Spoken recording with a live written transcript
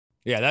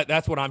Yeah,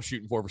 that's what I'm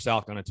shooting for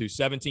South Carolina too.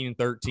 17-13,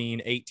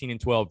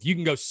 18-12. If you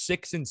can go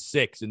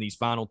 6-6 in these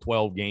final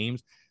 12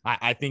 games,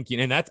 I think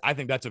I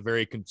think that's a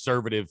very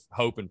conservative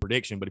hope and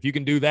prediction. But if you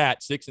can do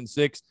that,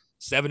 6-6,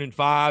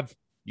 7-5,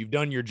 you've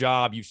done your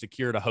job. You've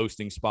secured a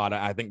hosting spot.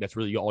 I think that's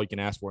really all you can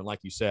ask for. And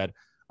like you said,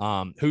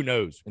 who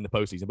knows in the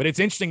postseason? But it's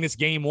interesting, this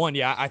game one.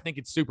 Yeah, I think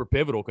it's super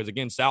pivotal because,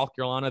 again, South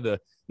Carolina,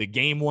 the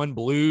game one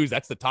blues,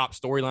 that's the top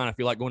storyline, I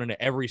feel like, going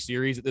into every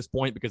series at this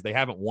point because they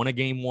haven't won a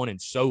game one in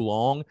so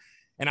long.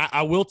 And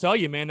I will tell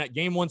you, man, that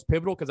game one's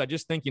pivotal because I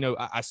just think,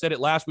 I said it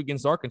last week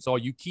against Arkansas,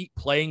 you keep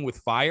playing with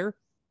fire,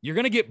 you're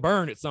going to get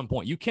burned at some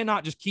point. You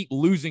cannot just keep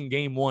losing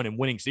game one and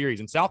winning series.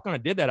 And South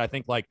Carolina did that, I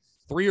think, like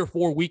 3 or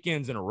 4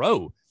 weekends in a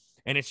row.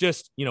 And it's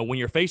just, when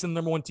you're facing the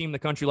number one team in the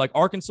country like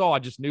Arkansas, I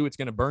just knew it's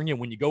going to burn you.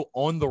 When you go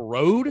on the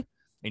road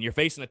and you're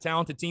facing a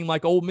talented team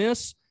like Ole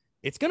Miss,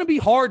 it's going to be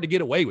hard to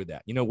get away with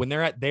that. When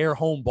they're at their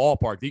home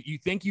ballpark, you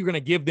think you're going to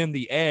give them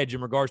the edge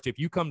in regards to if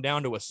you come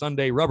down to a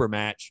Sunday rubber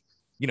match,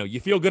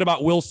 you feel good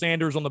about Will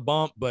Sanders on the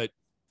bump, but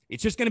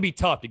it's just going to be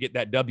tough to get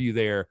that W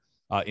there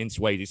in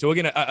Swayze. So,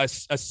 again, a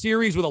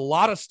series with a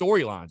lot of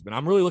storylines, but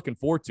I'm really looking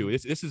forward to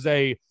it. This is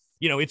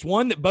it's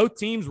one that both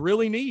teams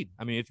really need.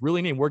 I mean, it's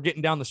really neat. We're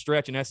getting down the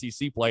stretch in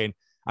SEC play, and,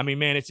 I mean,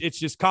 man, it's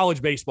just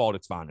college baseball at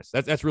its finest.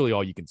 That's really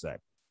all you can say.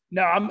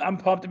 No, I'm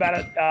pumped about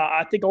it.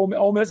 I think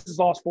Ole Miss has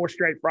lost 4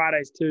 straight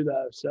Fridays too,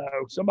 though. So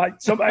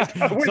somebody's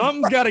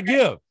something's got to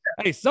give.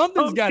 Hey,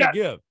 something's got to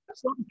give.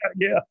 Something's got to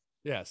give.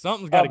 Yeah,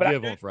 something's got to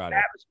give on Friday. The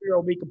atmosphere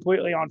will be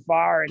completely on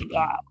fire. And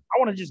I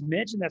want to just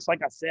mention this,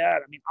 like I said,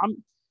 I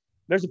mean,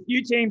 there's a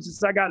few teams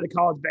since I got into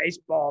college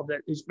baseball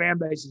that whose fan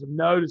bases have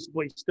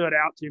noticeably stood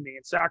out to me,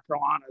 and South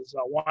Carolina is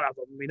one of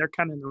them. I mean, they're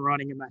kind of in the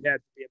running in my head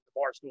to be at the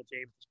Barstool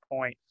team at this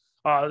point.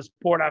 The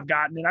support I've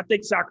gotten, and I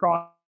think South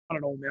Carolina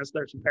and Ole Miss,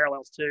 there's some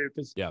parallels too,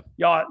 because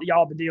y'all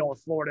have been dealing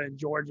with Florida and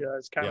Georgia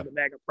as kind of the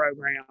mega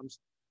programs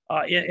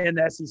in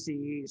the SEC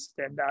East,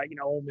 and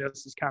Ole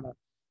Miss is kind of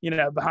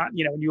behind.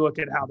 When you look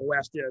at how the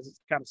West is,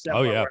 it's kind of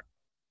similar. Oh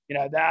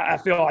yeah. That I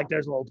feel like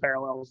there's a little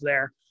parallels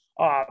there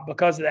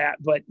because of that.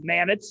 But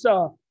man, it's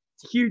a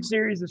huge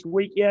series this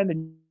weekend,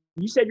 and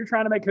you said you're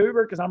trying to make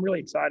Hoover because I'm really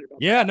excited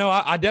about that. No,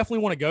 I definitely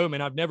want to go,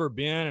 man. I've never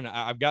been, and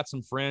I've got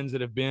some friends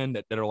that have been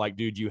that are like,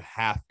 dude, you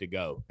have to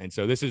go. And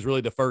so this is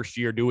really the first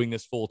year doing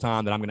this full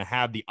time that I'm going to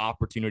have the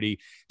opportunity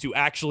to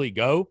actually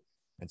go.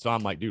 And so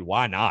I'm like, dude,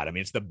 why not? I mean,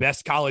 it's the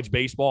best college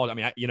baseball. I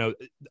mean,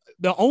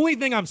 the only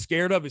thing I'm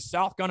scared of is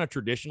South Carolina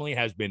traditionally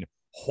has been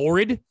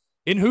horrid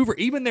in Hoover.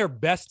 Even their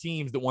best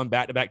teams that won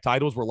back-to-back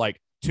titles were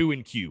like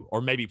 2-Q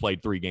or maybe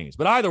played 3 games.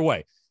 But either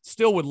way,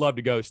 still would love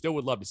to go, still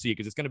would love to see it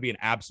because it's going to be an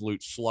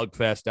absolute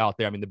slugfest out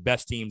there. I mean, the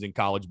best teams in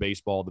college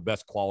baseball, the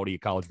best quality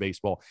of college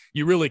baseball.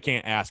 You really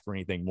can't ask for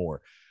anything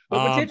more.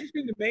 But what's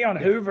interesting to me on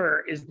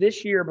Hoover is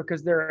this year,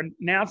 because they're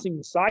announcing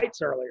the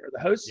sites earlier, the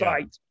host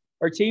sites,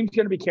 are teams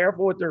going to be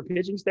careful with their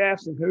pitching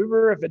staffs in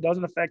Hoover if it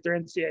doesn't affect their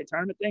NCAA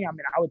tournament thing? I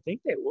mean, I would think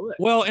they would.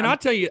 Well, and I'll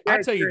tell you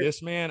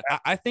this, man.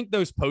 I think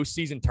those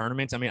postseason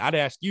tournaments, I mean, I'd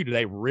ask you, do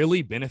they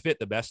really benefit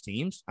the best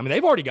teams? I mean,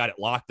 they've already got it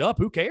locked up.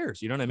 Who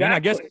cares? You know what I mean?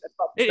 Exactly.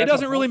 I guess it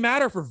doesn't really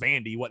matter for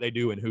Vandy what they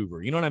do in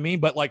Hoover. You know what I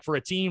mean? But like for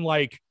a team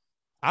like,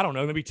 I don't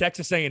know, maybe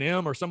Texas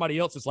A&M or somebody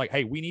else, it's like,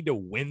 hey, we need to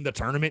win the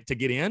tournament to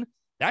get in.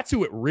 That's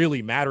who it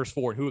really matters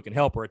for and who it can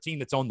help, or a team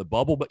that's on the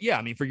bubble. But yeah,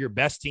 I mean, for your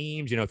best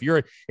teams, if you're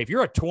a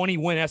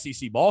 20-win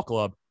SEC ball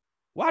club,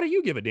 why do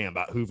you give a damn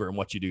about Hoover and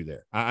what you do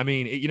there? I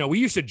mean, we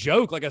used to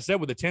joke, like I said,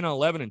 with the 10 and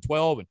 11 and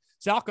 12, and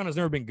South Carolina's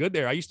never been good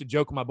there. I used to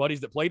joke with my buddies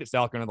that played at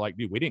South Carolina, like,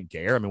 dude, we didn't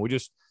care. I mean,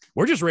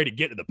 we're just ready to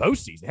get to the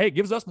postseason. Hey, it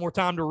gives us more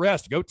time to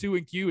rest, go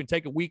 2-Q and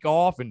take a week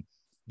off and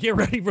get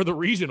ready for the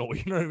regional.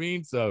 You know what I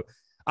mean? So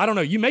I don't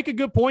know. You make a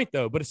good point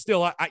though, but it's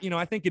still,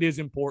 I think it is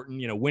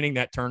important, winning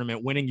that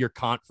tournament, winning your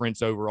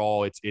conference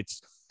overall.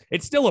 It's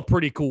still a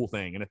pretty cool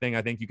thing and a thing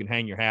I think you can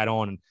hang your hat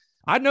on. And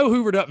I know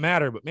Hoover doesn't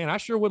matter, but man, I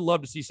sure would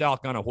love to see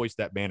South Carolina hoist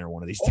that banner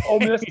one of these days. Ole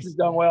Miss has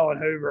done well in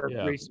Hoover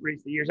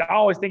recent years. I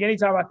always think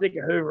anytime I think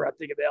of Hoover, I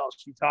think of the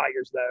LSU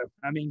Tigers though.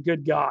 I mean,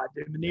 good God,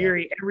 dude,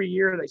 Maneri, every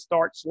year they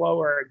start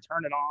slower and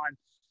turn it on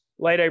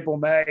late April,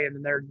 May, and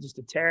then they're just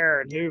a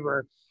terror in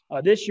Hoover.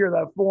 This year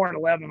though,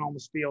 4-11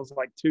 almost feels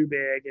like too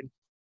big. And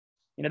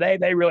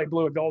they really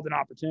blew a golden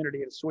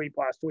opportunity at a sweep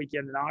last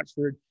weekend in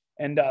Oxford,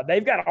 and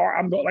they've got.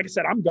 Like I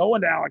said, I'm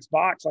going to Alex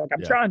Box. Like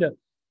I'm trying to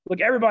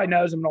look. Everybody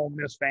knows I'm an Ole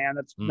Miss fan.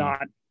 That's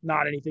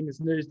not anything that's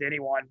news to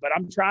anyone. But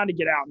I'm trying to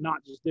get out, and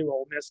not just do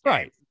Ole Miss games.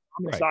 Right.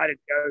 I'm excited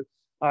to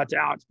go to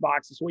Alex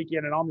Box this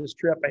weekend, and on this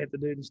trip, I hit the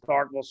dude in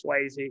Starkville,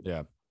 Swayze.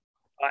 Yeah.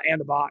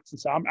 And the Box. And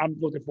so I'm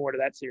looking forward to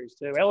that series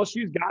too.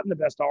 LSU's gotten the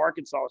best of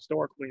Arkansas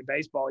historically in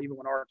baseball, even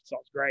when Arkansas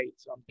is great.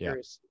 So I'm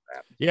curious.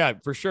 Yeah,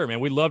 for sure,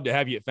 man. We'd love to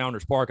have you at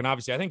Founders Park. And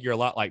obviously, I think you're a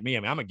lot like me. I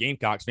mean, I'm a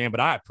Gamecocks fan, but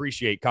I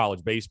appreciate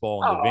college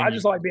baseball. And the venue. I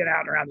just like being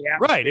out and around the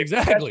atmosphere. Right,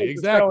 exactly.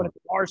 Showing at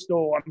the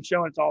Barstool, I'm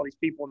showing it to all these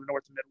people in the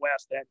North and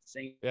Midwest that haven't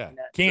seen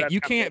that.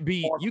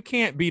 You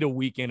can't beat a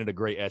weekend at a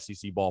great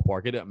SEC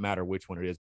ballpark. It doesn't matter which one it is.